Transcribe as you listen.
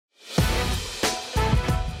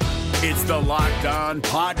It's the Locked On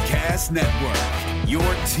Podcast Network, your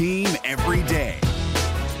team every day.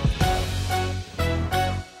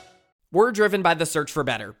 We're driven by the search for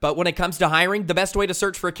better, but when it comes to hiring, the best way to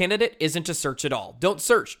search for a candidate isn't to search at all. Don't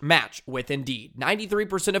search, match with Indeed.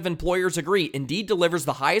 93% of employers agree Indeed delivers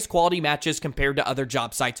the highest quality matches compared to other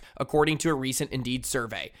job sites, according to a recent Indeed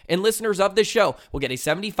survey. And listeners of this show will get a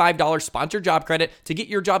 $75 sponsored job credit to get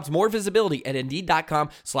your jobs more visibility at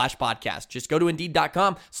Indeed.com/podcast. Just go to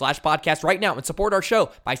Indeed.com/podcast right now and support our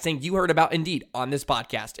show by saying you heard about Indeed on this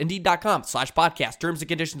podcast. Indeed.com/podcast. Terms and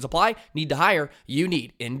conditions apply. Need to hire? You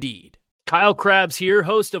need Indeed. Kyle Krabs here,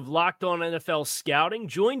 host of Locked On NFL Scouting.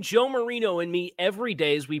 Join Joe Marino and me every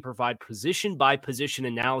day as we provide position-by-position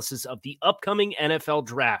analysis of the upcoming NFL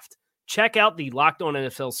Draft. Check out the Locked On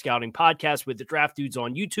NFL Scouting podcast with the Draft Dudes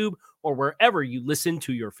on YouTube or wherever you listen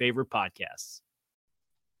to your favorite podcasts.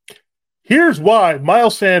 Here's why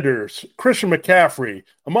Miles Sanders, Christian McCaffrey,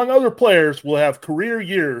 among other players, will have career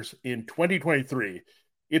years in 2023.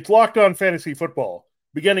 It's Locked On Fantasy Football,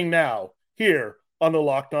 beginning now, here on the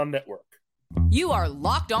Locked On Network. You are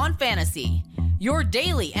Locked On Fantasy, your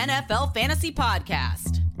daily NFL fantasy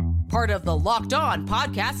podcast. Part of the Locked On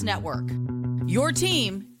Podcast Network, your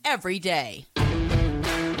team every day.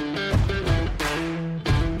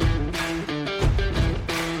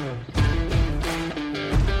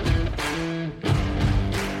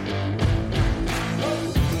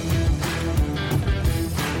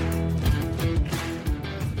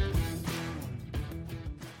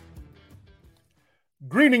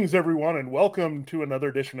 Greetings, everyone, and welcome to another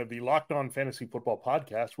edition of the Locked On Fantasy Football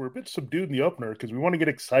Podcast. We're a bit subdued in the opener because we want to get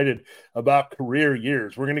excited about career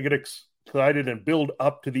years. We're going to get excited and build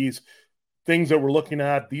up to these things that we're looking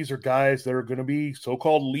at. These are guys that are going to be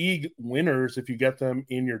so-called league winners if you get them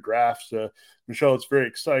in your drafts. Michelle, it's very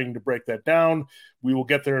exciting to break that down. We will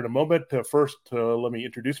get there in a moment. First, let me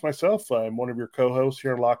introduce myself. I'm one of your co-hosts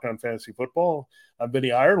here on Locked On Fantasy Football. I'm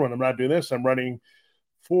Vinny Iyer. When I'm not doing this, I'm running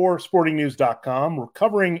for sportingnews.com. We're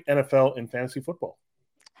covering NFL and fantasy football.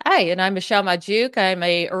 Hi, and I'm Michelle Majuk. I'm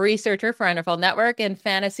a researcher for NFL Network and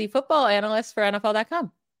fantasy football analyst for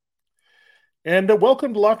NFL.com. And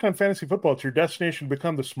welcome to Locked On Fantasy Football. It's your destination to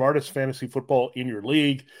become the smartest fantasy football in your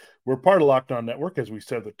league. We're part of Locked On Network, as we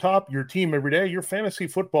said at the top, your team every day, your fantasy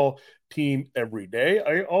football team every day.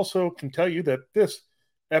 I also can tell you that this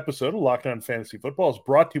episode of Locked On Fantasy Football is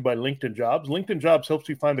brought to you by LinkedIn Jobs. LinkedIn Jobs helps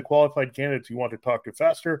you find the qualified candidates you want to talk to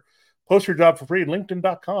faster. Post your job for free at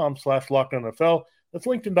linkedin.com/LockedOnNFL. That's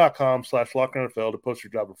linkedin.com/LockedOnNFL to post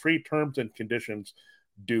your job for free. Terms and conditions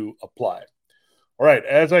do apply. All right,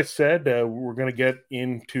 as I said, we're going to get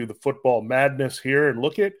into the football madness here and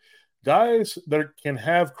look at guys that can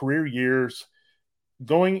have career years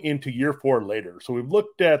going into year 4 later. So we've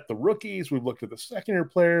looked at the rookies, we've looked at the second-year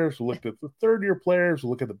players, we looked at the third-year players, we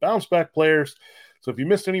look at the bounce-back players. So if you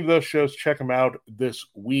missed any of those shows, check them out this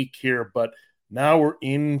week here. But now we're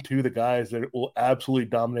into the guys that will absolutely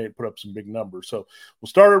dominate and put up some big numbers. So we'll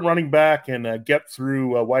start at running back and get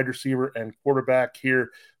through wide receiver and quarterback here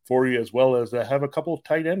for you, as well as have a couple of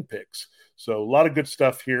tight end picks. So a lot of good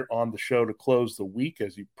stuff here on the show to close the week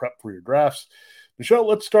as you prep for your drafts. Michelle,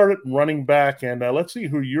 let's start at running back, and let's see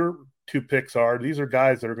who your 2 picks are. These are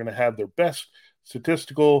guys that are going to have their best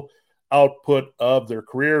statistical output of their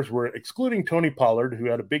careers. We're excluding Tony Pollard, who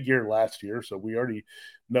had a big year last year, so we already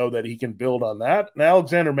know that he can build on that. And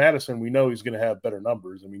Alexander Mattison, we know he's going to have better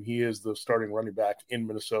numbers. I mean, he is the starting running back in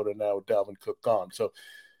Minnesota now with Dalvin Cook gone. So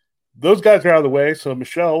those guys are out of the way. So,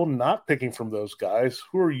 Michelle, not picking from those guys.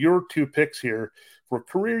 Who are your 2 picks here for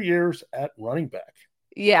career years at running back?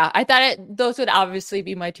 Yeah, I thought those would obviously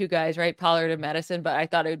be my 2 guys, right? Pollard and Madison, but I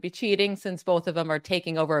thought it would be cheating since both of them are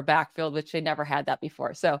taking over a backfield, which they never had that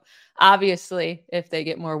before. So obviously, if they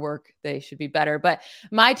get more work, they should be better. But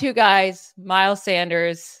my 2 guys, Miles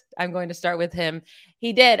Sanders, I'm going to start with him.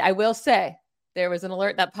 I will say, there was an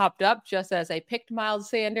alert that popped up just as I picked Miles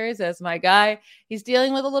Sanders as my guy. He's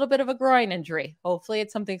dealing with a little bit of a groin injury. Hopefully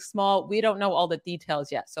it's something small. We don't know all the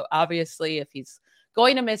details yet. So obviously, if he's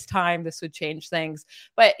going to miss time, this would change things.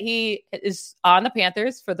 But he is on the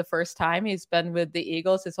Panthers for the first time. He's been with the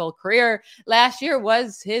Eagles his whole career. Last year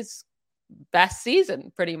was his best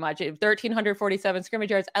season, pretty much. 1,347 scrimmage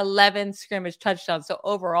yards, 11 scrimmage touchdowns. So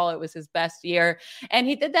overall, it was his best year. And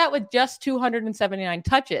he did that with just 279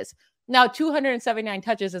 touches. Now, 279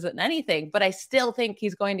 touches isn't anything, but I still think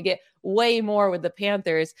he's going to get way more with the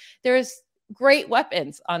Panthers. There's great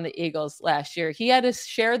weapons on the Eagles last year. He had to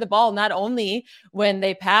share the ball not only when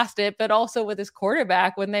they passed it, but also with his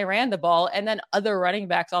quarterback when they ran the ball, and then other running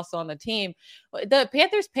backs also on the team. The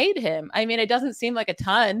Panthers paid him. I mean, it doesn't seem like a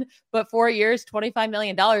ton, but 4 years, $25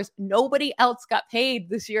 million. Nobody else got paid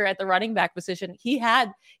this year at the running back position.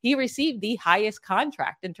 He received the highest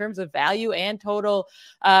contract in terms of value and total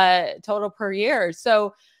per year.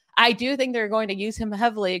 So I do think they're going to use him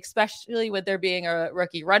heavily, especially with there being a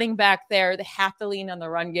rookie running back there. They have to lean on the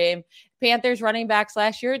run game. Panthers running backs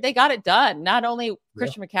last year, they got it done. Not only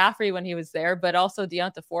Christian McCaffrey when he was there, but also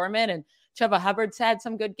Deonta Foreman and Chuba Hubbard's had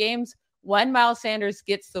some good games. When Miles Sanders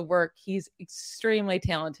gets the work, he's extremely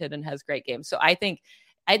talented and has great games. So I think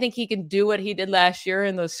he can do what he did last year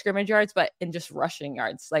in those scrimmage yards, but in just rushing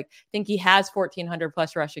yards. Like, I think he has 1,400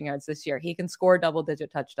 plus rushing yards this year. He can score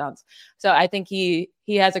double-digit touchdowns. So I think he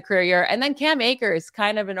has a career year. And then Cam Akers,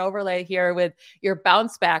 kind of an overlay here with your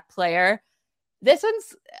bounce-back player. This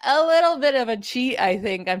one's a little bit of a cheat, I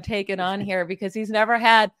think, I'm taking on here because he's never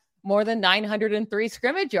had more than 903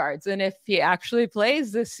 scrimmage yards. And if he actually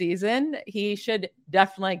plays this season, he should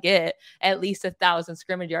definitely get at least 1,000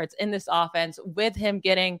 scrimmage yards in this offense with him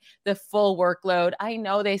getting the full workload. I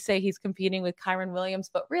know they say he's competing with Kyren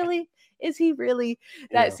Williams, but really, is he really?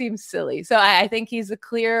 That seems silly. So I think he's a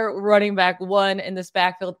clear running back one in this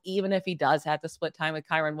backfield, even if he does have to split time with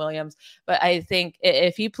Kyren Williams. But I think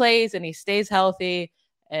if he plays and he stays healthy,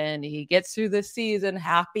 and he gets through this season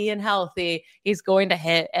happy and healthy, he's going to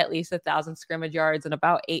hit at least 1,000 scrimmage yards and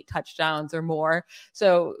about 8 touchdowns or more.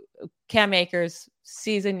 So Cam Akers,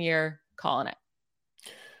 season year, calling it.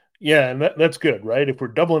 Yeah, and that's good, right? If we're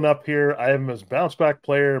doubling up here, I have him as a bounce back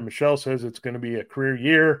player. Michelle says it's going to be a career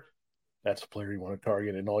year. That's a player you want to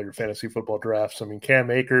target in all your fantasy football drafts. I mean, Cam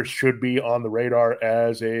Akers should be on the radar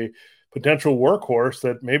as a potential workhorse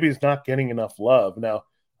that maybe is not getting enough love. Now,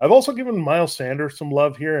 I've also given Miles Sanders some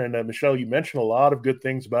love here. And Michelle, you mentioned a lot of good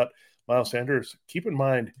things about Miles Sanders. Keep in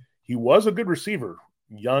mind, he was a good receiver,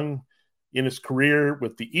 young in his career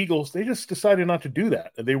with the Eagles. They just decided not to do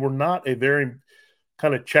that. They were not a very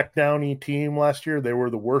kind of check downy team last year. They were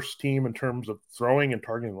the worst team in terms of throwing and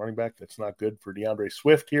targeting running back. That's not good for DeAndre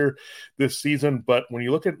Swift here this season. But when you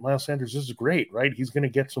look at Miles Sanders, this is great, right? He's going to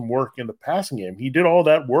get some work in the passing game. He did all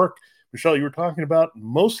that work, Michelle, you were talking about,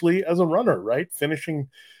 mostly as a runner, right? Finishing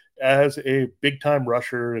as a big-time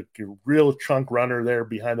rusher, a real chunk runner there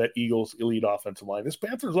behind that Eagles elite offensive line. This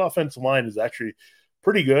Panthers offensive line is actually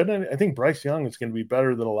pretty good, and I think Bryce Young is going to be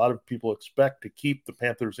better than a lot of people expect to keep the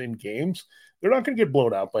Panthers in games. They're not going to get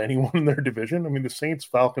blown out by anyone in their division. I mean, the Saints,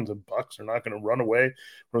 Falcons, and Bucks are not going to run away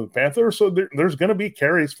from the Panthers, so there's going to be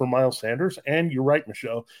carries for Miles Sanders, and you're right,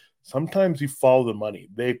 Michelle. Sometimes you follow the money.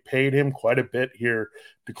 They paid him quite a bit here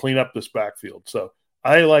to clean up this backfield. So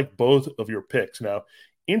I like both of your picks. Now,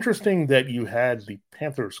 interesting that you had the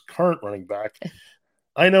Panthers' current running back.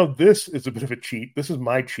 I know this is a bit of a cheat. This is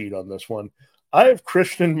my cheat on this one. I have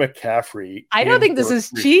Christian McCaffrey. I don't think this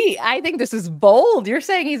is cheat. I think this is bold. You're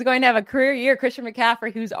saying he's going to have a career year. Christian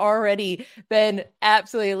McCaffrey, who's already been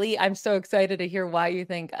absolutely elite. I'm so excited to hear why you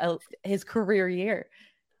think his career year.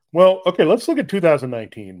 Well, okay, let's look at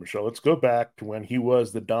 2019, Michelle. Let's go back to when he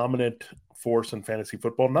was the dominant force in fantasy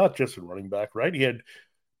football, not just a running back, right? He had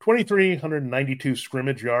 2,392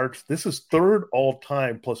 scrimmage yards. This is third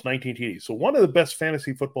all-time plus 19 TDs. So one of the best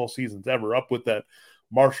fantasy football seasons ever, up with that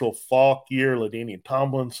Marshall Faulk year, LaDainian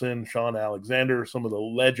Tomlinson, Sean Alexander, some of the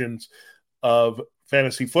legends of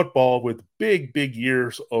fantasy football with big, big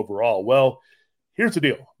years overall. Well, here's the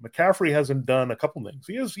deal. McCaffrey hasn't done a couple things.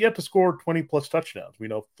 He has yet to score 20-plus touchdowns. We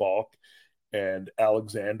know Faulk and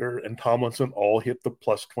Alexander and Tomlinson all hit the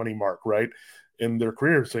plus 20 mark, right, in their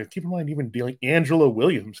careers. So keep in mind, even Angela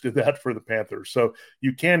Williams did that for the Panthers. So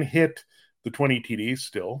you can hit the 20 TDs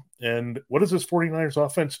still. And what does this 49ers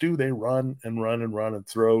offense do? They run and run and run and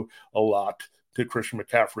throw a lot to Christian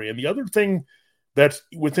McCaffrey. And the other thing that's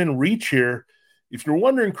within reach here, if you're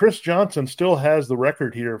wondering, Chris Johnson still has the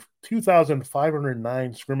record here of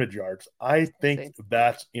 2,509 scrimmage yards. I think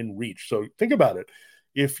that's in reach. So think about it.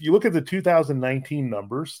 If you look at the 2019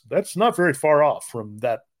 numbers, that's not very far off from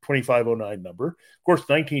that 2,509 number. Of course,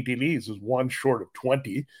 19 TDs is one short of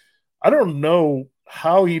 20. I don't know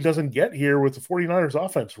how he doesn't get here with the 49ers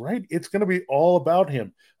offense, right? It's going to be all about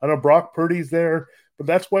him. I know Brock Purdy's there, but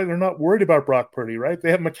that's why they're not worried about Brock Purdy, right?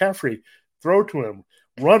 They have McCaffrey. Throw to him.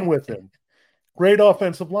 Run with him. Great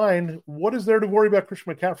offensive line. What is there to worry about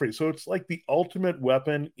Christian McCaffrey? So it's like the ultimate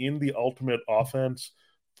weapon in the ultimate offense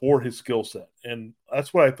for his skill set. And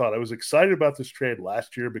that's what I thought. I was excited about this trade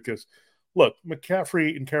last year because, look,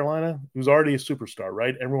 McCaffrey in Carolina, he was already a superstar,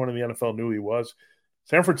 right? Everyone in the NFL knew he was.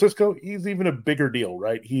 San Francisco, he's even a bigger deal,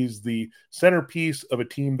 right? He's the centerpiece of a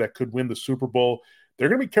team that could win the Super Bowl. They're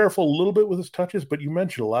going to be careful a little bit with his touches, but you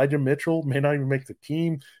mentioned Elijah Mitchell may not even make the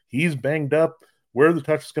team. He's banged up. Where the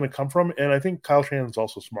touch is going to come from, and I think Kyle Shanahan's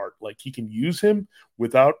also smart. Like, he can use him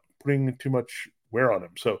without putting too much wear on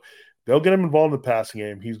him. So they'll get him involved in the passing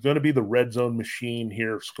game. He's going to be the red zone machine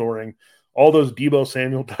here, scoring. All those Deebo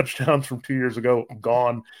Samuel touchdowns from 2 years ago,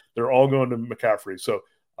 gone. They're all going to McCaffrey. So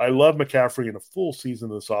I love McCaffrey in a full season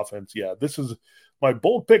of this offense. Yeah, this is my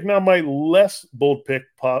bold pick. Now my less bold pick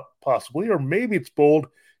possibly, or maybe it's bold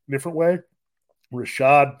in a different way,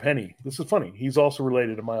 Rashad Penny. This is funny. He's also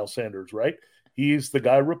related to Miles Sanders, right? He's the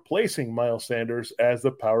guy replacing Miles Sanders as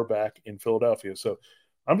the power back in Philadelphia. So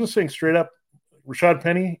I'm just saying straight up, Rashad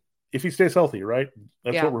Penny, if he stays healthy, right?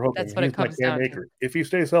 That's what we're hoping. That's what it comes down to. If he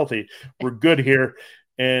stays healthy, we're good here.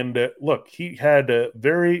 And look, he had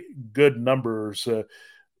very good numbers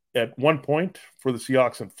at one point for the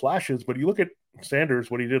Seahawks in flashes. But you look at Sanders,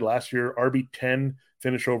 what he did last year, RB10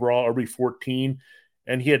 finish overall, RB14.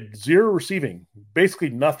 And he had 0 receiving, basically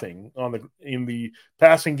nothing in the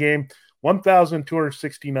passing game.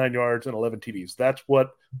 1,269 yards and 11 TDs. That's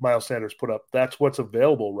what Miles Sanders put up. That's what's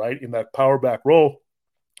available, right, in that power back role.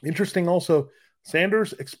 Interesting also,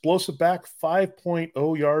 Sanders, explosive back,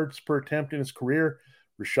 5.0 yards per attempt in his career.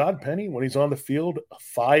 Rashad Penny, when he's on the field,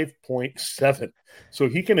 5.7. So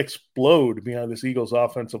he can explode behind this Eagles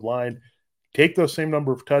offensive line, take those same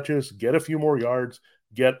number of touches, get a few more yards,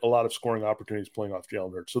 get a lot of scoring opportunities playing off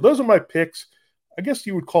Jalen Hurts. So those are my picks. I guess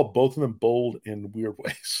you would call both of them bold in weird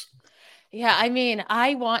ways. Yeah, I mean,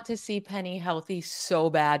 I want to see Penny healthy so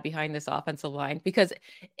bad behind this offensive line, because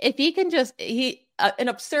if he can an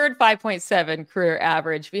absurd 5.7 career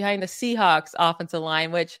average behind the Seahawks offensive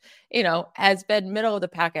line, which, has been middle of the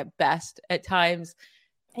pack at best at times.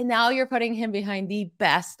 And now you're putting him behind the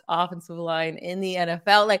best offensive line in the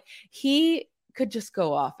NFL. Like, he could just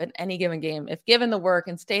go off in any given game if given the work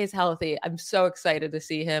and stays healthy. I'm so excited to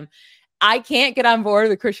see him. I can't get on board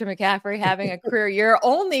with Christian McCaffrey having a career year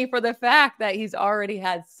only for the fact that he's already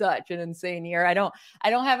had such an insane year. I don't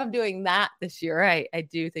have him doing that this year. I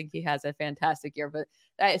do think he has a fantastic year, but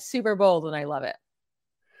that is super bold and I love it.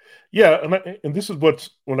 Yeah, and this is what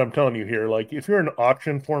I'm telling you here. Like, if you're in an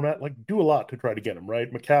auction format, like, do a lot to try to get him,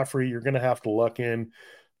 right? McCaffrey, you're going to have to luck in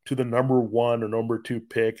to the number 1 or number 2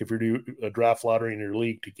 pick if you're doing a draft lottery in your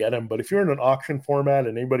league to get him. But if you're in an auction format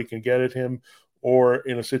and anybody can get at him, or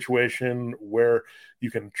in a situation where you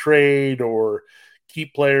can trade or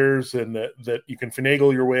keep players and that you can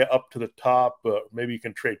finagle your way up to the top, maybe you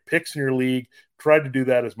can trade picks in your league, try to do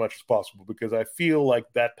that as much as possible, because I feel like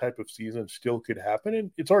that type of season still could happen. And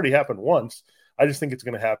it's already happened once. I just think it's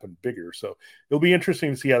going to happen bigger. So it'll be interesting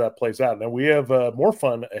to see how that plays out. Now we have more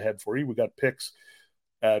fun ahead for you. We got picks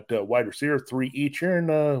at wide receiver, 3 each here, and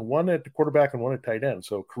 1 at the quarterback and 1 at tight end.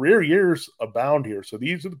 So career years abound here. So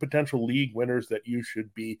these are the potential league winners that you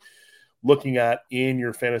should be looking at in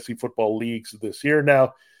your fantasy football leagues this year.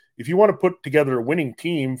 Now, if you want to put together a winning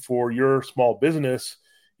team for your small business,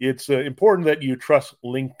 it's important that you trust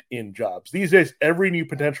LinkedIn Jobs. These days, every new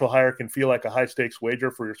potential hire can feel like a high-stakes wager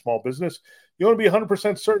for your small business. You want to be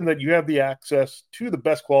 100% certain that you have the access to the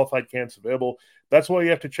best qualified candidates available. That's why you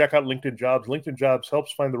have to check out LinkedIn Jobs. LinkedIn Jobs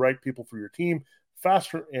helps find the right people for your team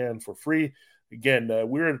faster and for free. Again,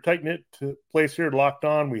 we're at a tight-knit place here at Locked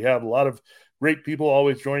On. We have a lot of great people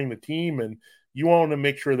always joining the team, and you want to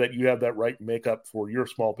make sure that you have that right makeup for your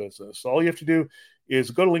small business. So all you have to do is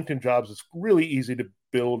go to LinkedIn Jobs. It's really easy to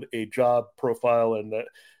build a job profile and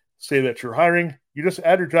say that you're hiring. You just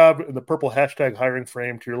add your job in the purple hashtag hiring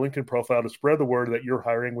frame to your LinkedIn profile to spread the word that you're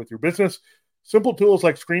hiring with your business. Simple tools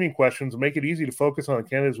like screening questions make it easy to focus on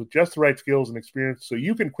candidates with just the right skills and experience so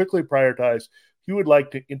you can quickly prioritize who you would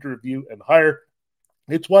like to interview and hire.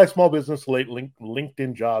 It's why small business select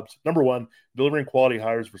LinkedIn Jobs. Number 1, delivering quality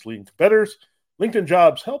hires versus leading competitors. LinkedIn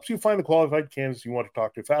Jobs helps you find the qualified candidates you want to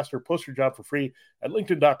talk to faster. Post your job for free at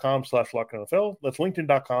linkedin.com/LockedOnNFL. That's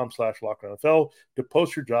linkedin.com/LockedOnNFL to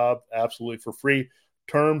post your job absolutely for free.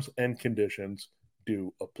 Terms and conditions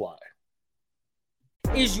do apply.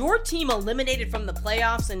 Is your team eliminated from the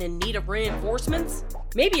playoffs and in need of reinforcements?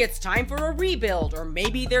 Maybe it's time for a rebuild, or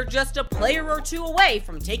maybe they're just a player or 2 away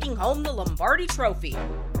from taking home the Lombardi Trophy.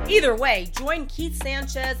 Either way, join Keith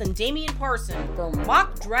Sanchez and Damian Parson for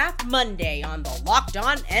Mock Draft Monday on the Locked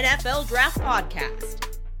On NFL Draft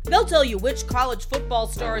Podcast. They'll tell you which college football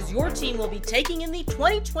stars your team will be taking in the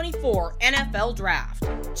 2024 NFL Draft.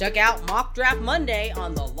 Check out Mock Draft Monday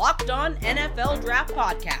on the Locked On NFL Draft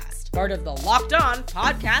Podcast, part of the Locked On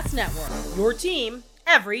Podcast Network, your team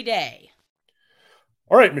every day.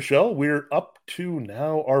 All right, Michelle, we're up to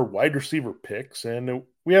now our wide receiver picks, and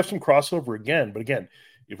we have some crossover again. But again,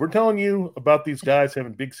 if we're telling you about these guys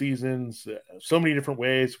having big seasons, so many different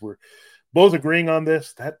ways, we're both agreeing on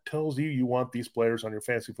this. That tells you want these players on your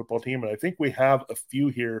fantasy football team. And I think we have a few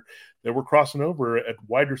here that we're crossing over at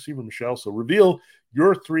wide receiver, Michelle. So reveal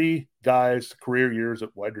your 3 guys' career years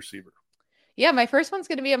at wide receiver. Yeah, my first one's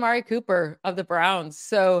going to be Amari Cooper of the Browns.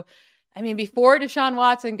 So, I mean, before Deshaun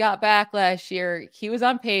Watson got back last year, he was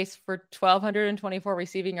on pace for 1,224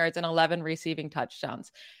 receiving yards and 11 receiving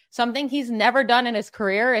touchdowns. Something he's never done in his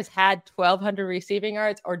career is had 1,200 receiving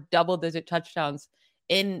yards or double-digit touchdowns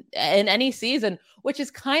in any season, which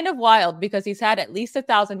is kind of wild because he's had at least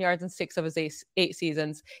 1,000 yards in 6 of his 8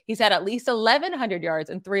 seasons. He's had at least 1,100 yards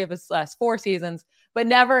in 3 of his last 4 seasons, but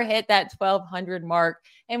never hit that 1,200 mark.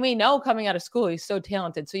 And we know coming out of school, he's so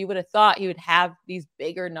talented. So you would have thought he would have these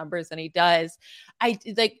bigger numbers than he does.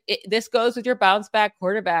 This goes with your bounce back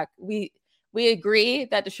quarterback. We agree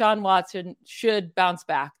that Deshaun Watson should bounce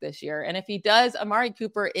back this year. And if he does, Amari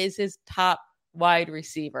Cooper is his top wide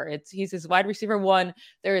receiver. He's his wide receiver 1.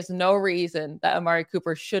 There is no reason that Amari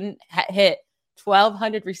Cooper shouldn't hit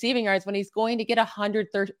 1,200 receiving yards when he's going to get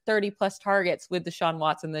 130 plus targets with Deshaun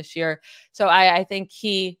Watson this year. So I think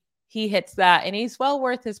he hits that, and he's well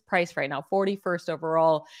worth his price right now. 41st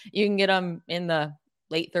overall. You can get him in the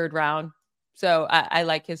late 3rd round. So I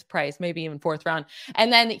like his price, maybe even 4th round.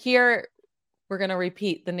 And then here we're going to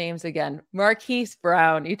repeat the names again. Marquise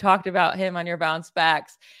Brown. You talked about him on your bounce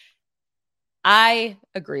backs. I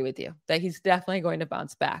agree with you that he's definitely going to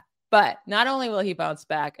bounce back. But not only will he bounce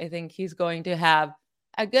back, I think he's going to have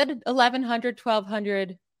a good 1,100,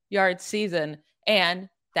 1,200 yard season. And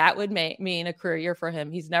that would mean a career year for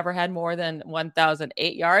him. He's never had more than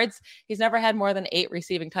 1,008 yards. He's never had more than 8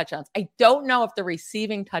 receiving touchdowns. I don't know if the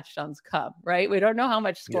receiving touchdowns come, right? We don't know how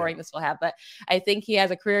much scoring this will have, but I think he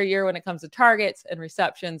has a career year when it comes to targets and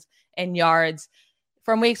receptions and yards.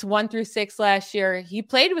 From weeks 1 through 6 last year, he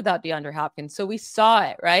played without DeAndre Hopkins. So we saw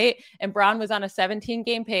it, right? And Brown was on a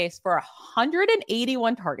 17-game pace for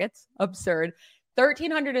 181 targets. Absurd.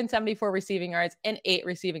 1,374 receiving yards and 8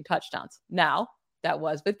 receiving touchdowns. Now, that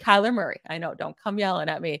was with Kyler Murray. I know, don't come yelling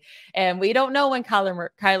at me. And we don't know when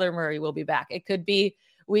Kyler Murray will be back. It could be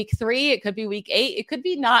week 3. It could be week 8. It could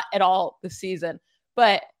be not at all this season.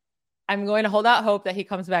 But I'm going to hold out hope that he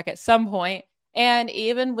comes back at some point. And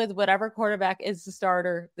even with whatever quarterback is the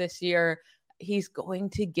starter this year, he's going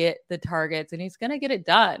to get the targets and he's going to get it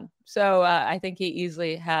done. So I think he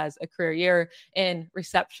easily has a career year in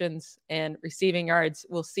receptions and receiving yards.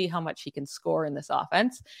 We'll see how much he can score in this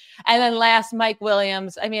offense. And then last, Mike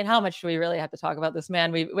Williams. I mean, how much do we really have to talk about this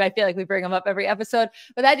man? I feel like we bring him up every episode,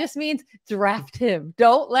 but that just means draft him.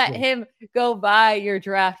 Don't let him go by your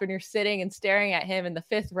draft when you're sitting and staring at him in the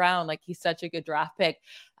 5th round. Like, he's such a good draft pick.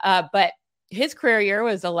 But his career year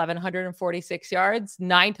was 1,146 yards,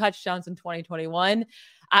 9 touchdowns in 2021.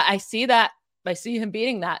 I see that. I see him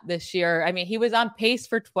beating that this year. I mean, he was on pace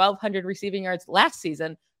for 1,200 receiving yards last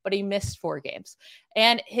season, but he missed 4 games.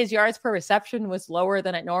 And his yards per reception was lower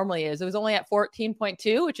than it normally is. It was only at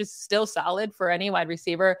 14.2, which is still solid for any wide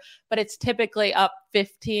receiver, but it's typically up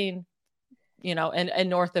 15 and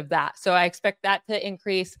north of that. So I expect that to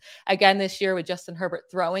increase again this year with Justin Herbert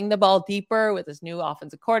throwing the ball deeper with his new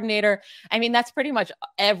offensive coordinator. I mean, that's pretty much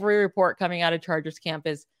every report coming out of Chargers camp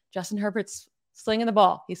is Justin Herbert's slinging the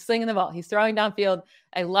ball. He's slinging the ball. He's throwing downfield.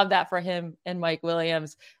 I love that for him and Mike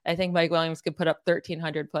Williams. I think Mike Williams could put up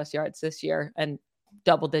 1,300 plus yards this year and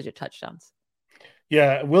double-digit touchdowns.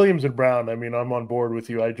 Yeah, Williams and Brown, I mean, I'm on board with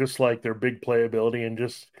you. I just like their big playability and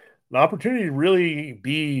just an opportunity to really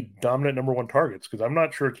be dominant number 1 targets, because I'm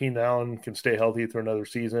not sure Keenan Allen can stay healthy through another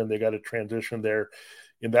season. They got to transition there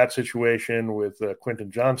in that situation with Quentin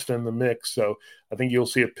Johnston in the mix. So I think you'll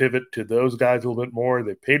see a pivot to those guys a little bit more.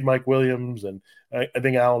 They paid Mike Williams, and I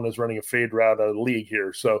think Allen is running a fade route out of the league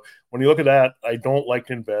here. So when you look at that, I don't like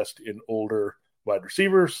to invest in older wide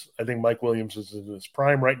receivers. I think Mike Williams is in his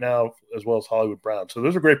prime right now, as well as Hollywood Brown. So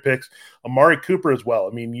those are great picks. Amari Cooper as well.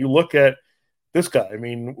 I mean, you look at this guy. I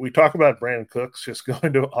mean, we talk about Brandon Cooks just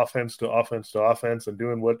going to offense to offense to offense and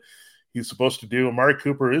doing what he's supposed to do. Amari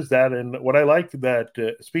Cooper is that. And what I like that,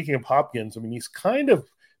 speaking of Hopkins, I mean, he's kind of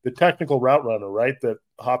the technical route runner, right, that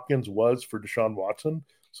Hopkins was for Deshaun Watson.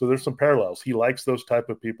 So there's some parallels. He likes those type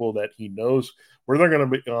of people that he knows where they're going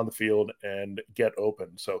to be on the field and get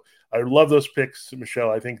open. So I love those picks, Michelle.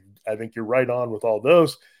 I think you're right on with all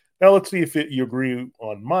those. Now let's see if you agree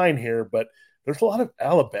on mine here, but there's a lot of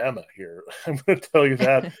Alabama here. I'm going to tell you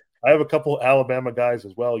that. I have a couple of Alabama guys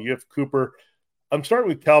as well. You have Cooper. I'm starting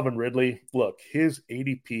with Calvin Ridley. Look, his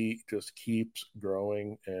ADP just keeps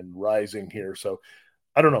growing and rising here. So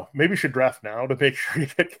I don't know. Maybe you should draft now to make sure you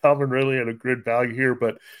get Calvin Ridley at a good value here.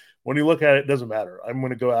 But when you look at it, it doesn't matter. I'm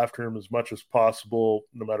going to go after him as much as possible,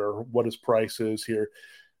 no matter what his price is here.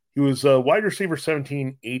 He was a wide receiver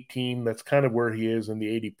 17, 18. That's kind of where he is in the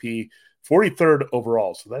ADP. 43rd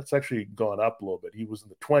overall. So that's actually gone up a little bit. He was in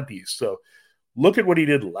the 20s. So look at what he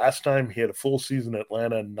did last time. He had a full season in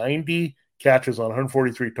Atlanta, 90 catches on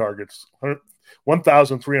 143 targets,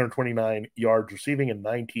 1,329 yards receiving, and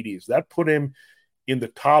 9 TDs. That put him in the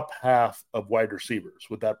top half of wide receivers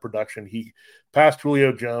with that production. He passed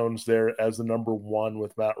Julio Jones there as the number one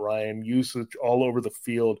with Matt Ryan. Usage all over the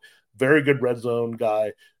field. Very good red zone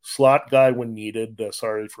guy, slot guy when needed.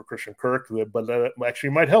 Sorry for Christian Kirk, but that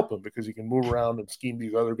actually might help him because he can move around and scheme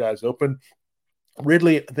these other guys open.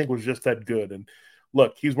 Ridley, I think, was just that good. And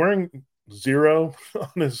look, he's wearing 0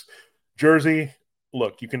 on his jersey.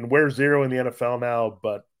 Look, you can wear 0 in the NFL now,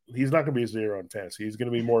 but he's not going to be a 0 in fantasy. He's going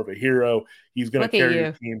to be more of a hero. He's going to carry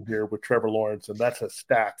your team here with Trevor Lawrence, and that's a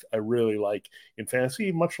stack I really like in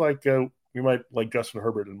fantasy, much like you might like Justin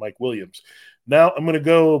Herbert and Mike Williams. Now I'm going to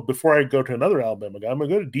go, before I go to another Alabama guy, I'm going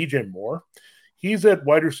to go to DJ Moore. He's at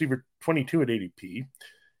wide receiver 22 at ADP.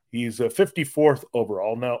 He's 54th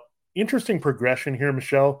overall. Now, interesting progression here,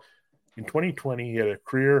 Michelle. In 2020, he had a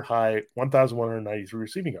career high 1,193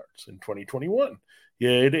 receiving yards. In 2021, he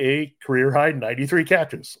had a career high 93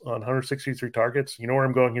 catches on 163 targets. You know where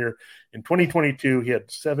I'm going here. In 2022, he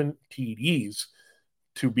had 7 TDs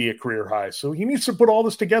to be a career high. So he needs to put all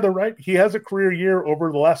this together, right? He has a career year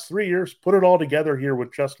over the last 3 years. Put it all together here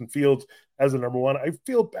with Justin Fields as the number one. I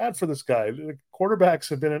feel bad for this guy. The quarterbacks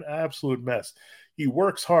have been an absolute mess. He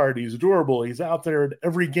works hard. He's durable. He's out there at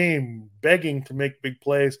every game begging to make big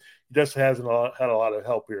plays. He just hasn't had a lot of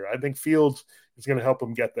help here. I think Fields is going to help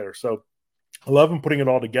him get there. So I love him putting it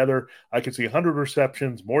all together. I can see 100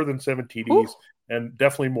 receptions, more than 7 TDs, and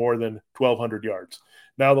definitely more than 1,200 yards.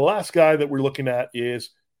 Now, the last guy that we're looking at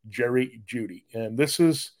is Jerry Jeudy. And this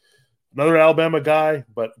is another Alabama guy,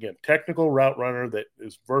 but again, technical route runner that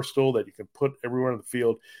is versatile, that you can put everywhere in the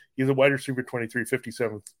field. He's a wide receiver 23,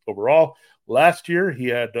 57th overall. Last year, he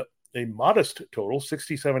had a modest total,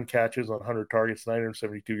 67 catches on 100 targets,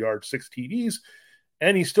 972 yards, 6 TDs,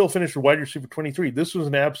 and he still finished with wide receiver 23. This was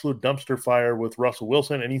an absolute dumpster fire with Russell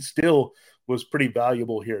Wilson, and he still was pretty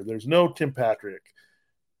valuable here. There's no Tim Patrick.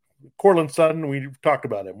 Cortland Sutton, we've talked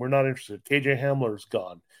about him. We're not interested. KJ Hamler's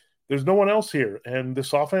gone. There's no one else here. And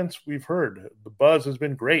this offense, we've heard, the buzz has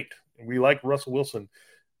been great. And we like Russell Wilson.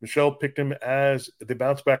 Michelle picked him as the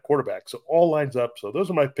bounce-back quarterback. So all lines up. So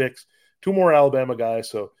those are my picks. 2 more Alabama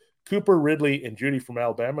guys. So Cooper, Ridley, and Jeudy from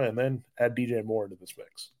Alabama, and then add DJ Moore into this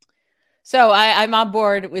mix. So I'm on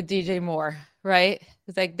board with DJ Moore, right?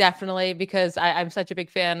 It's like definitely, because I'm such a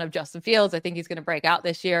big fan of Justin Fields. I think he's going to break out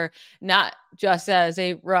this year, not just as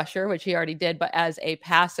a rusher, which he already did, but as a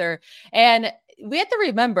passer. And we have to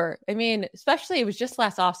remember, I mean, especially it was just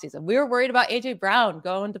last offseason, we were worried about A.J. Brown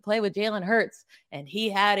going to play with Jalen Hurts, and he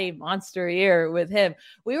had a monster year with him.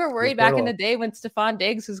 We were worried back in the day when Stephon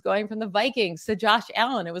Diggs was going from the Vikings to Josh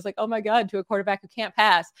Allen. It was like, oh my God, to a quarterback who can't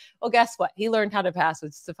pass. Well, guess what? He learned how to pass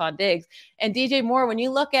with Stephon Diggs. And DJ Moore, when you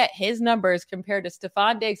look at his numbers compared to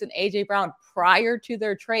Stephon Diggs and A.J. Brown prior to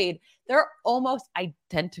their trade, they're almost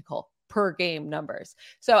identical per game numbers.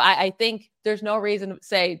 So I think there's no reason to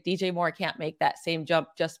say DJ Moore can't make that same jump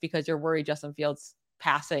just because you're worried Justin Fields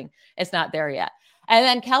passing. It's not there yet. And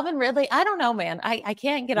then Calvin Ridley, I don't know, man. I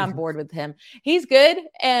can't get on board with him. He's good,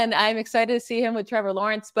 and I'm excited to see him with Trevor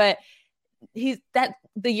Lawrence, but the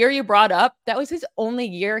year you brought up, that was his only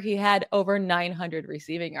year he had over 900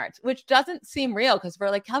 receiving yards, which doesn't seem real because we're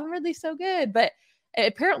like, Calvin Ridley's so good, but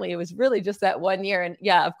apparently it was really just that 1 year. And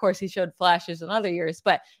yeah, of course he showed flashes in other years,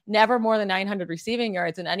 but never more than 900 receiving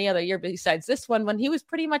yards in any other year besides this one, when he was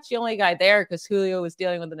pretty much the only guy there because Julio was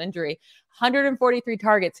dealing with an injury. 143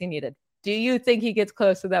 targets he needed. Do you think he gets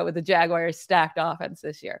close to that with the Jaguars' stacked offense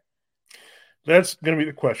this year? That's going to be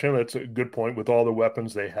the question. That's a good point with all the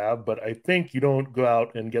weapons they have, but I think you don't go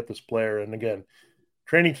out and get this player. And again,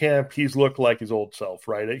 training camp, he's looked like his old self,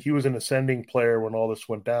 right? He was an ascending player when all this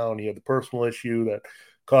went down. He had the personal issue that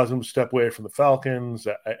caused him to step away from the Falcons.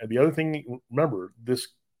 The other thing, remember, this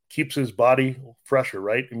keeps his body fresher,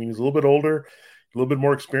 right? I mean, he's a little bit older, a little bit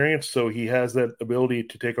more experienced, so he has that ability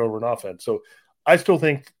to take over an offense. So I still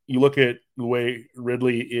think you look at the way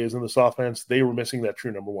Ridley is in this offense, they were missing that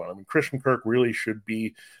true number one. I mean, Christian Kirk really should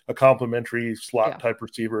be a complimentary slot-type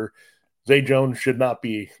receiver. Zay Jones should not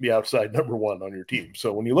be the outside number one on your team.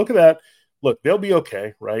 So when you look at that, look, they'll be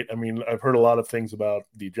okay, right? I mean, I've heard a lot of things about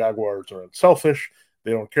the Jaguars are unselfish.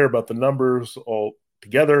 They don't care about the numbers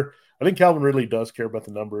altogether. I think Calvin Ridley does care about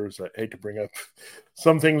the numbers. I hate to bring up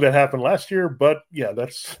something that happened last year, but yeah,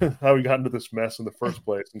 that's how he got into this mess in the first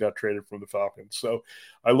place and got traded from the Falcons. So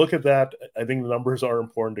I look at that. I think the numbers are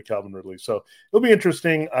important to Calvin Ridley. So it'll be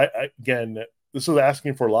interesting. Again, this is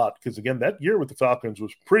asking for a lot because, again, that year with the Falcons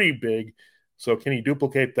was pretty big. So can he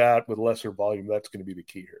duplicate that with lesser volume? That's going to be the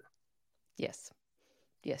key here. Yes.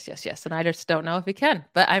 And I just don't know if he can,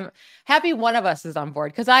 but I'm happy one of us is on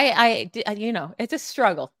board because I it's a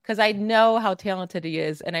struggle because I know how talented he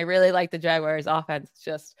is. And I really like the Jaguars offense.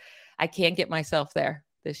 Just, I can't get myself there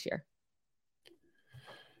this year.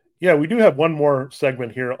 Yeah, we do have one more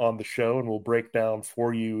segment here on the show, and we'll break down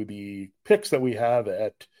for you the picks that we have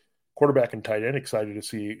at quarterback and tight end. Excited to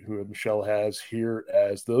see who Michelle has here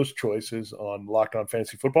as those choices on Locked On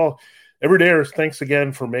Fantasy Football. Everydayers, thanks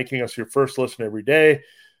again for making us your first listen every day.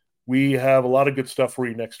 We have a lot of good stuff for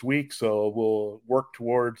you next week, so we'll work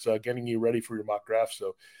towards getting you ready for your mock draft.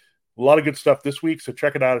 So a lot of good stuff this week, so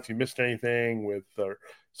check it out if you missed anything with our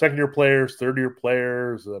second-year players, third-year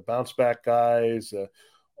players, bounce-back guys,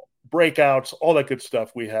 breakouts, all that good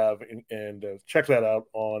stuff we have. And check that out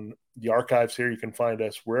on the archives here. You can find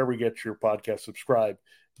us wherever you get your podcast. Subscribe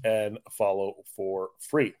and follow for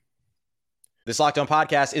free. This Locked On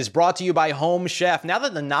podcast is brought to you by Home Chef. Now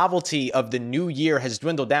that the novelty of the new year has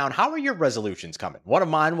dwindled down, how are your resolutions coming? One of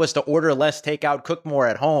mine was to order less takeout, cook more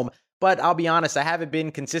at home. But I'll be honest, I haven't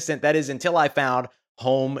been consistent. That is until I found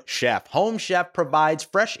Home Chef. Home Chef provides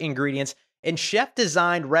fresh ingredients and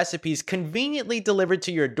chef-designed recipes conveniently delivered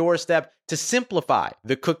to your doorstep to simplify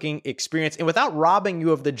the cooking experience and without robbing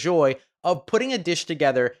you of the joy of putting a dish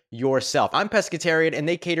together yourself. I'm pescatarian, and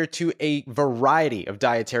they cater to a variety of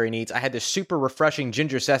dietary needs. I had this super refreshing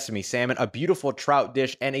ginger sesame salmon, a beautiful trout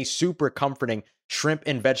dish, and a super comforting shrimp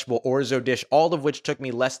and vegetable orzo dish, all of which took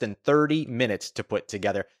me less than 30 minutes to put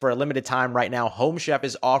together. For a limited time right now, Home Chef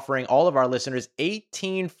is offering all of our listeners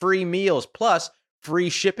 18 free meals, plus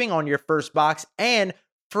free shipping on your first box and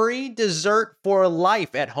free dessert for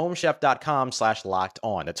life at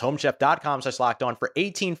homechef.com/lockedon. That's homechef.com/lockedon for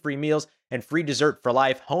 18 free meals and free dessert for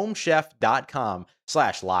life.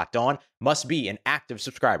 Homechef.com/lockedon. Must be an active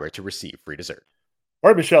subscriber to receive free dessert.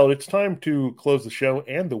 All right, Michelle, it's time to close the show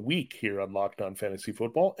and the week here on Locked On Fantasy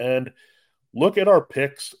Football and look at our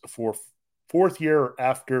picks for fourth year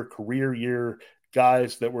after career year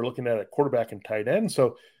guys that we're looking at quarterback and tight end.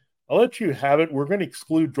 So I'll let you have it. We're going to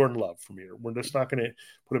exclude Jordan Love from here. We're just not going to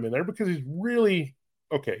put him in there because he's really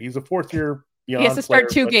okay. He's a fourth year beyond. He has to start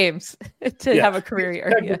two games to have a career year.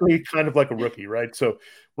 Technically, kind of like a rookie, right? So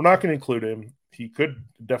we're not going to include him. He could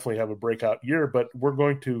definitely have a breakout year, but we're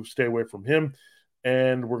going to stay away from him,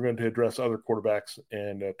 and we're going to address other quarterbacks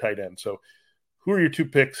and tight ends. So, who are your two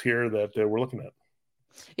picks here that we're looking at?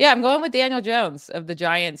 Yeah, I'm going with Daniel Jones of the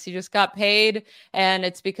Giants. He just got paid, and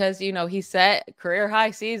it's because, he set career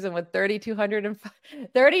high season with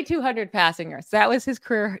 3,200 passing yards. That was his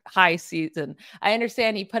career high season. I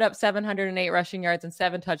understand he put up 708 rushing yards and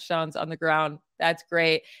 7 touchdowns on the ground. That's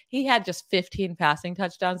great. He had just 15 passing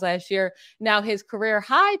touchdowns last year. Now his career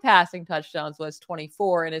high passing touchdowns was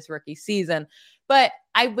 24 in his rookie season, but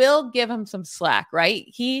I will give him some slack, right?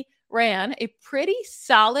 He ran a pretty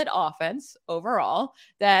solid offense overall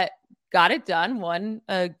that got it done, won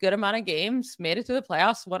a good amount of games, made it to the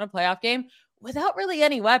playoffs, won a playoff game without really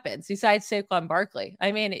any weapons besides Saquon Barkley.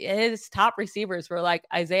 I mean, his top receivers were like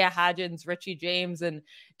Isaiah Hodgins, Richie James, and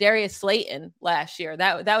Darius Slayton last year.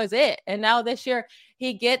 That was it. And now this year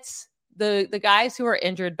he gets the guys who are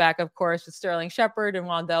injured back, of course, with Sterling Shepard and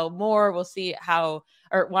Wandell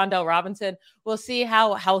Robinson. We'll see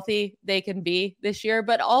how healthy they can be this year.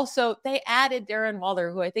 But also they added Darren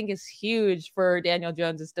Waller, who I think is huge for Daniel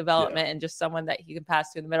Jones's development and just someone that he can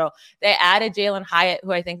pass through the middle. They added Jalen Hyatt,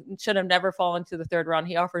 who I think should have never fallen to the third round.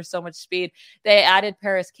 He offers so much speed. They added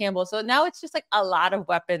Paris Campbell. So now it's just like a lot of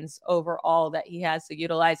weapons overall that he has to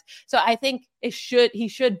utilize. So I think he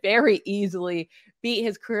should very easily beat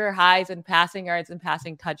his career highs in passing yards and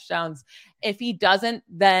passing touchdowns. If he doesn't,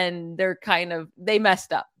 then they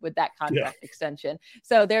messed up with that contract extension.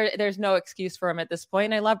 So there's no excuse for him at this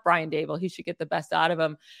point. I love Brian Dable. He should get the best out of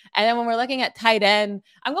him. And then when we're looking at tight end,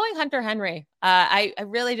 I'm going Hunter Henry. I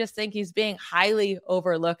really just think he's being highly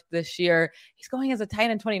overlooked this year. He's going as a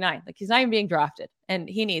tight end 29. Like, he's not even being drafted, and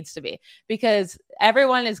he needs to be, because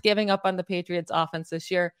everyone is giving up on the Patriots offense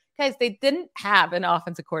this year. Guys, they didn't have an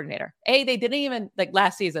offensive coordinator. They didn't even, like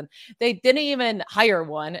last season, they didn't even hire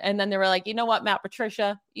one. And then they were like, you know what, Matt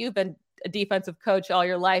Patricia, you've been a defensive coach all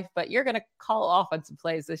your life, but you're going to call offensive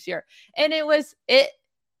plays this year. And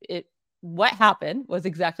what happened was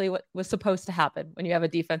exactly what was supposed to happen when you have a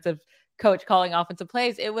defensive coach calling offensive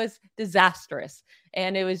plays. It was disastrous.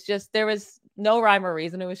 And it was just, there was no rhyme or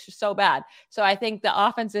reason. It was just so bad. So I think the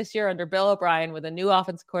offense this year under Bill O'Brien with a new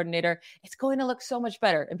offensive coordinator, it's going to look so much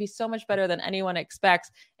better and be so much better than anyone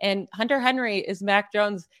expects. And Hunter Henry is Mac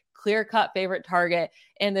Jones' clear-cut favorite target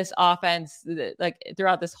in this offense, like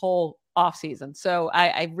throughout this whole offseason. So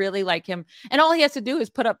I really like him. And all he has to do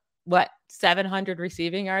is put up 700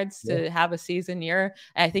 receiving yards to have a season year.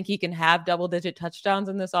 And I think he can have double-digit touchdowns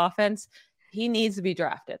in this offense. He needs to be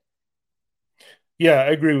drafted. Yeah,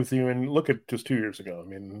 I agree with you. And look at just 2 years ago. I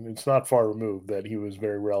mean, it's not far removed that he was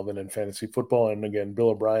very relevant in fantasy football. And again, Bill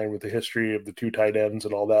O'Brien with the history of the two tight ends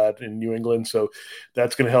and all that in New England. So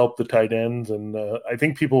that's going to help the tight ends. And I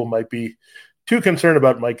think people might be too concerned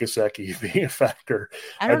about Mike Gesicki being a factor.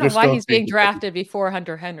 I don't know why he's being drafted before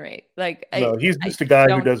Hunter Henry. No, he's just a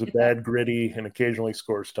guy who does a bad gritty and occasionally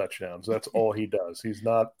scores touchdowns. That's all he does. He's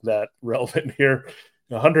not that relevant here.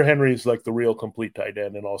 Now, Hunter Henry is like the real complete tight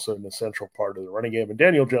end and also an essential part of the running game. And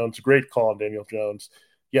Daniel Jones, great call on Daniel Jones.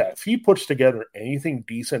 Yeah, if he puts together anything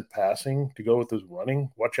decent passing to go with his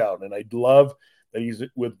running, watch out. And I love that he's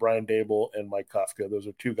with Brian Dable and Mike Kafka. Those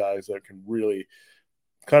are two guys that can really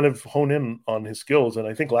kind of hone in on his skills. And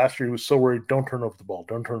I think last year he was so worried, don't turn over the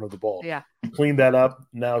ball. Yeah. He cleaned that up.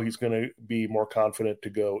 Now he's going to be more confident to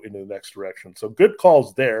go into the next direction. So good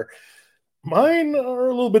calls there. Mine are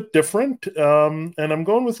a little bit different, and I'm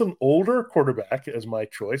going with an older quarterback as my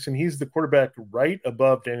choice, and he's the quarterback right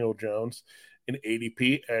above Daniel Jones in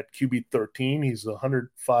ADP at QB 13. He's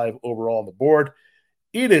 105 overall on the board.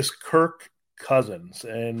 It is Kirk Cousins,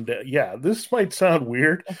 and yeah, this might sound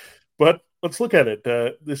weird, but let's look at it.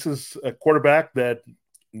 This is a quarterback that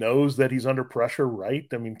knows that he's under pressure, right?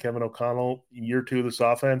 I mean, Kevin O'Connell, year two of this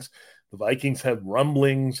offense, the Vikings have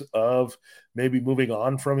rumblings of maybe moving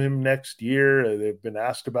on from him next year. They've been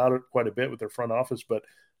asked about it quite a bit with their front office, but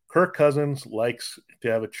Kirk Cousins likes to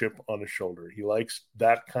have a chip on his shoulder. He likes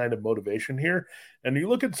that kind of motivation here. And you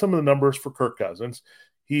look at some of the numbers for Kirk Cousins,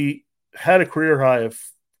 he had a career high of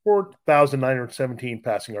 4,917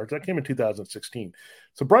 passing yards. That came in 2016.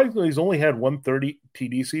 Surprisingly, he's only had 130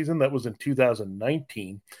 TD season. That was in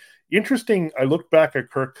 2019. Interesting, I look back at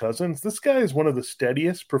Kirk Cousins. This guy is one of the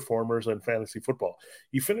steadiest performers in fantasy football.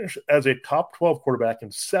 He finished as a top 12 quarterback in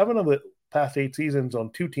 7 of the past 8 seasons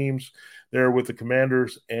on 2 teams there with the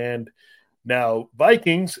Commanders and now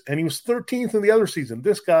Vikings, and he was 13th in the other season.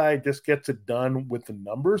 This guy just gets it done with the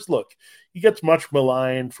numbers. Look, he gets much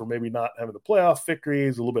maligned for maybe not having the playoff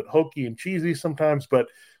victories, a little bit hokey and cheesy sometimes, but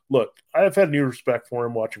look, I've had new respect for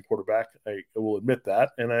him watching quarterback. I will admit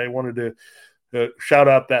that, and I wanted to shout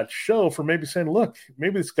out that show for maybe saying, look,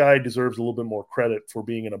 maybe this guy deserves a little bit more credit for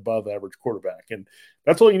being an above average quarterback. And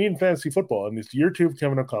that's all you need in fantasy football. And it's year 2 of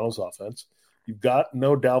Kevin O'Connell's offense. You've got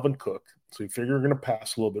no Dalvin Cook. So you figure you're going to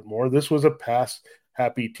pass a little bit more. This was a pass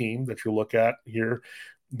happy team that you look at here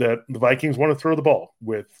that the Vikings want to throw the ball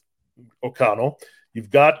with O'Connell.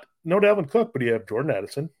 You've got no Dalvin Cook, but you have Jordan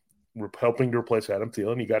Addison helping to replace Adam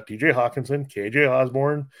Thielen. You got TJ Hawkinson, KJ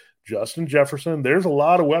Osborne, Justin Jefferson. There's a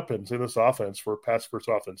lot of weapons in this offense for a pass-first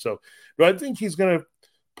offense. So do I think he's going to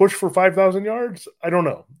push for 5,000 yards? I don't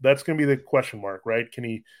know. That's going to be the question mark, right? Can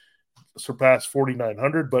he surpass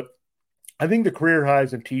 4,900? But I think the career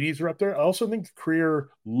highs and TDs are up there. I also think the career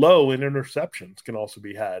low in interceptions can also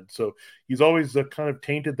be had. So he's always kind of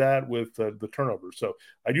tainted that with the turnovers. So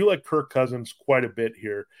I do like Kirk Cousins quite a bit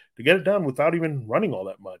here to get it done without even running all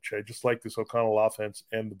that much. I just like this O'Connell offense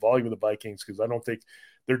and the volume of the Vikings because I don't think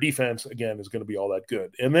their defense, again, is going to be all that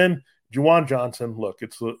good. And then Juwan Johnson, look,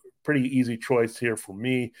 it's a pretty easy choice here for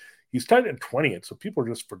me. He's tight end 20th, so people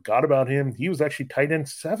just forgot about him. He was actually tight end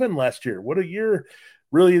 7 last year. What a year.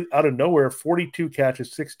 Really out of nowhere, 42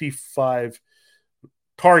 catches, 65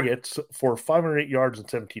 targets for 508 yards and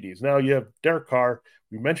 7 TDs. Now you have Derek Carr.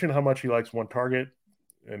 We mentioned how much he likes one target,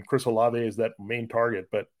 and Chris Olave is that main target,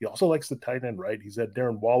 but he also likes the tight end, right? He's had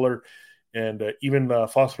Darren Waller, and even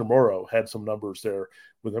Foster Moreau had some numbers there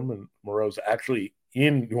with him, and Moreau's actually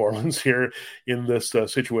in New Orleans here in this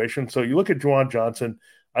situation. So you look at Juwan Johnson,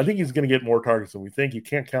 I think he's going to get more targets than we think. You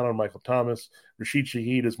can't count on Michael Thomas. Rashid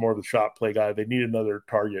Shaheed is more of the shot play guy. They need another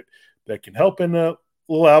target that can help. And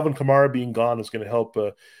little Alvin Kamara being gone is going to help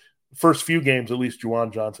first few games, at least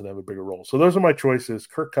Juwan Johnson have a bigger role. So those are my choices.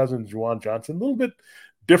 Kirk Cousins, Juwan Johnson, a little bit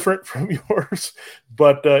different from yours.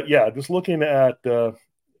 But, yeah, just looking at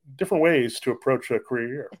different ways to approach a career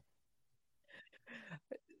year.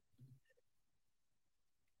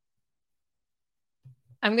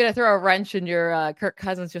 I'm going to throw a wrench in your Kirk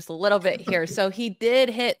Cousins just a little bit here. So he did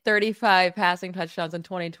hit 35 passing touchdowns in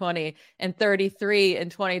 2020 and 33 in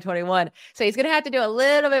 2021. So he's going to have to do a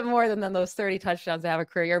little bit more than those 30 touchdowns to have a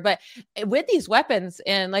career year. But with these weapons,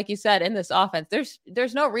 and like you said, in this offense,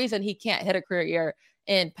 there's no reason he can't hit a career year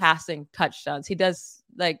in passing touchdowns. He does,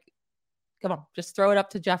 like, come on, just throw it up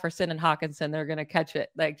to Jefferson and Hawkinson. They're going to catch it.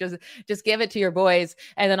 Like, just give it to your boys.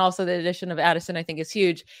 And then also the addition of Addison, I think, is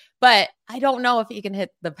huge. But I don't know if he can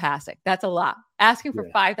hit the passing. That's a lot. Asking for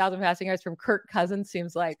 5,000 passing yards from Kirk Cousins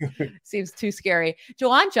seems too scary.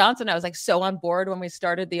 Juwan Johnson, I was like so on board when we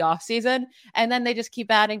started the offseason. And then they just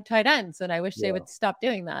keep adding tight ends. And I wish they would stop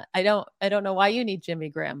doing that. I don't know why you need Jimmy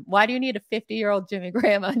Graham. Why do you need a 50-year-old Jimmy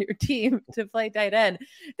Graham on your team to play tight end?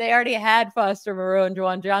 They already had Foster Moreau and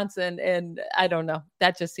Juwan Johnson. And I don't know.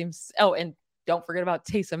 That just seems, and don't forget about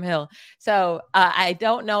Taysom Hill. So I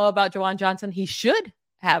don't know about Juwan Johnson. He should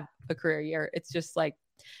have a career year. It's just like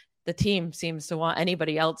the team seems to want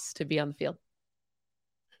anybody else to be on the field.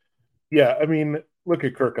 Yeah, I mean, look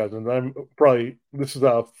at Kirk Cousins. This is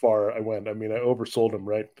how far I went. I mean, I oversold him,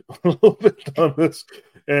 right? A little bit on this.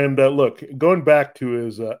 And look, going back to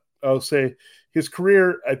his, I'll say his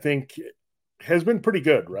career, I think, has been pretty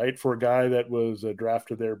good, right? For a guy that was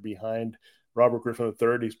drafted there behind Robert Griffin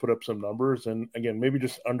III, he's put up some numbers. And again, maybe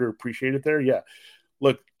just underappreciated there. Yeah.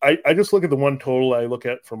 Look, I just look at the one total I look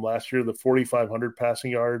at from last year, the 4,500 passing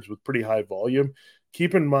yards with pretty high volume.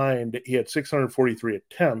 Keep in mind, he had 643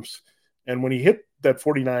 attempts. And when he hit that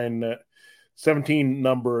 49-17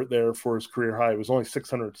 number there for his career high, it was only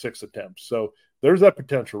 606 attempts. So there's that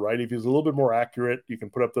potential, right? If he's a little bit more accurate, you can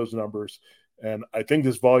put up those numbers. And I think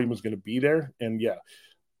this volume is going to be there. And yeah,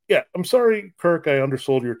 I'm sorry, Kirk, I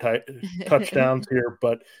undersold your touchdowns here,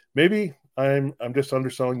 but maybe I'm just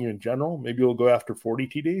underselling you in general. Maybe we'll go after 40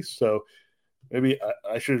 TDs. So maybe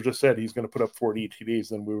I should have just said he's going to put up 40 TDs,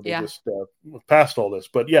 then we would have just passed all this.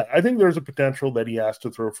 But yeah, I think there's a potential that he has to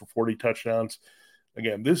throw for 40 touchdowns.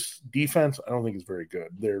 Again, this defense, I don't think is very good.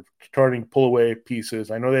 They're starting to pull away pieces.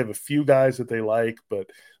 I know they have a few guys that they like, but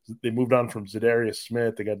they moved on from Zadarius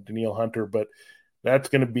Smith. They got Danielle Hunter, but that's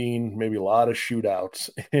going to mean maybe a lot of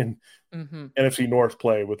shootouts in NFC North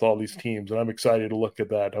play with all these teams. And I'm excited to look at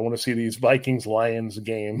that. I want to see these Vikings-Lions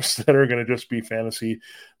games that are going to just be fantasy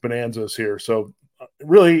bonanzas here. So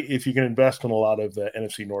really, if you can invest in a lot of the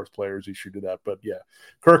NFC North players, you should do that. But yeah,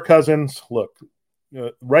 Kirk Cousins, look,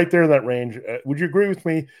 right there in that range. Would you agree with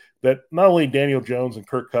me that not only Daniel Jones and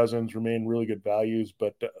Kirk Cousins remain really good values,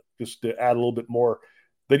 but just to add a little bit more,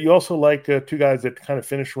 that you also like two guys that kind of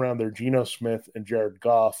finish around there, Geno Smith and Jared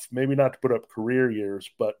Goff, maybe not to put up career years,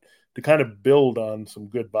 but to kind of build on some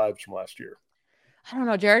good vibes from last year? I don't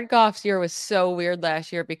know. Jared Goff's year was so weird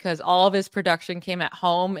last year because all of his production came at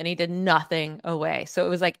home and he did nothing away. So it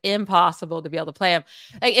was like impossible to be able to play him.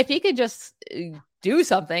 Like if he could just do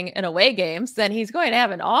something in away games, then he's going to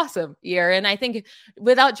have an awesome year. And I think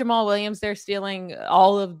without Jamal Williams, they're stealing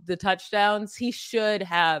all of the touchdowns. He should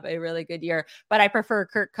have a really good year, but I prefer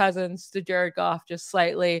Kirk Cousins to Jared Goff just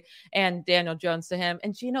slightly and Daniel Jones to him.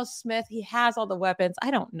 And Geno Smith, he has all the weapons.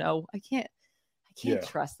 I don't know. I can't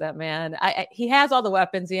trust that man. He has all the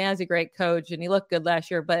weapons. He has a great coach and he looked good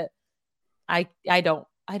last year, but I don't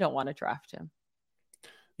want to draft him.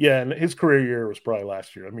 Yeah, and his career year was probably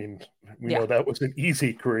last year. I mean, we know that was an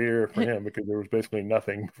easy career for him because there was basically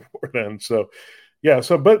nothing before then. So, yeah,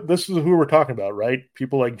 but this is who we're talking about, right?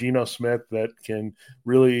 People like Geno Smith that can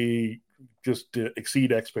really just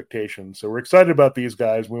exceed expectations. So we're excited about these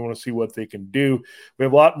guys. We want to see what they can do. We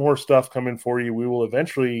have a lot more stuff coming for you. We will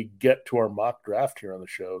eventually get to our mock draft here on the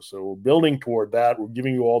show. So we're building toward that. We're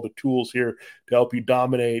giving you all the tools here to help you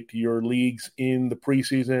dominate your leagues in the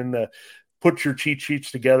preseason. Put your cheat sheets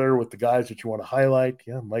together with the guys that you want to highlight.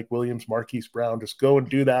 Yeah, Mike Williams, Marquise Brown. Just go and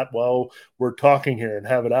do that while we're talking here and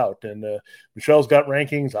have it out. And Michelle's got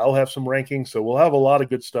rankings. I'll have some rankings. So we'll have a lot of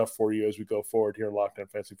good stuff for you as we go forward here in Locked On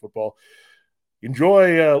Fantasy Football.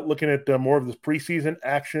 Enjoy looking at more of this preseason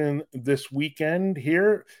action this weekend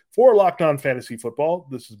here for Locked On Fantasy Football.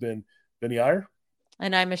 This has been Vinny Iyer.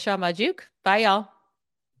 And I'm Michelle Majuk. Bye, y'all.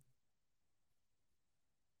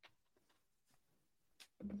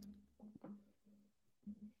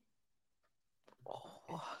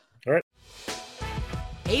 All right.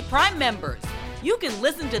 Hey, Prime members, you can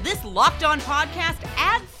listen to this Locked On podcast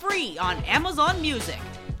ad-free on Amazon Music.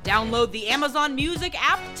 Download the Amazon Music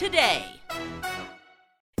app today.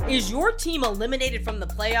 Is your team eliminated from the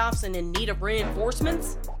playoffs and in need of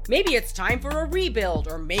reinforcements? Maybe it's time for a rebuild,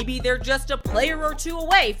 or maybe they're just a player or two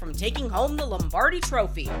away from taking home the Lombardi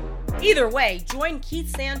Trophy. Either way, join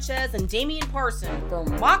Keith Sanchez and Damian Parson for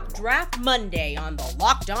Mock Draft Monday on the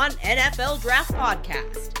Locked On NFL Draft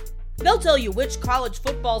Podcast. They'll tell you which college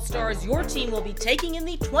football stars your team will be taking in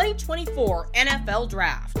the 2024 NFL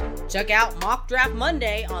Draft. Check out Mock Draft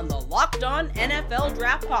Monday on the Locked On NFL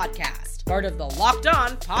Draft Podcast, part of the Locked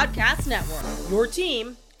On Podcast Network. Your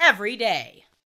team every day.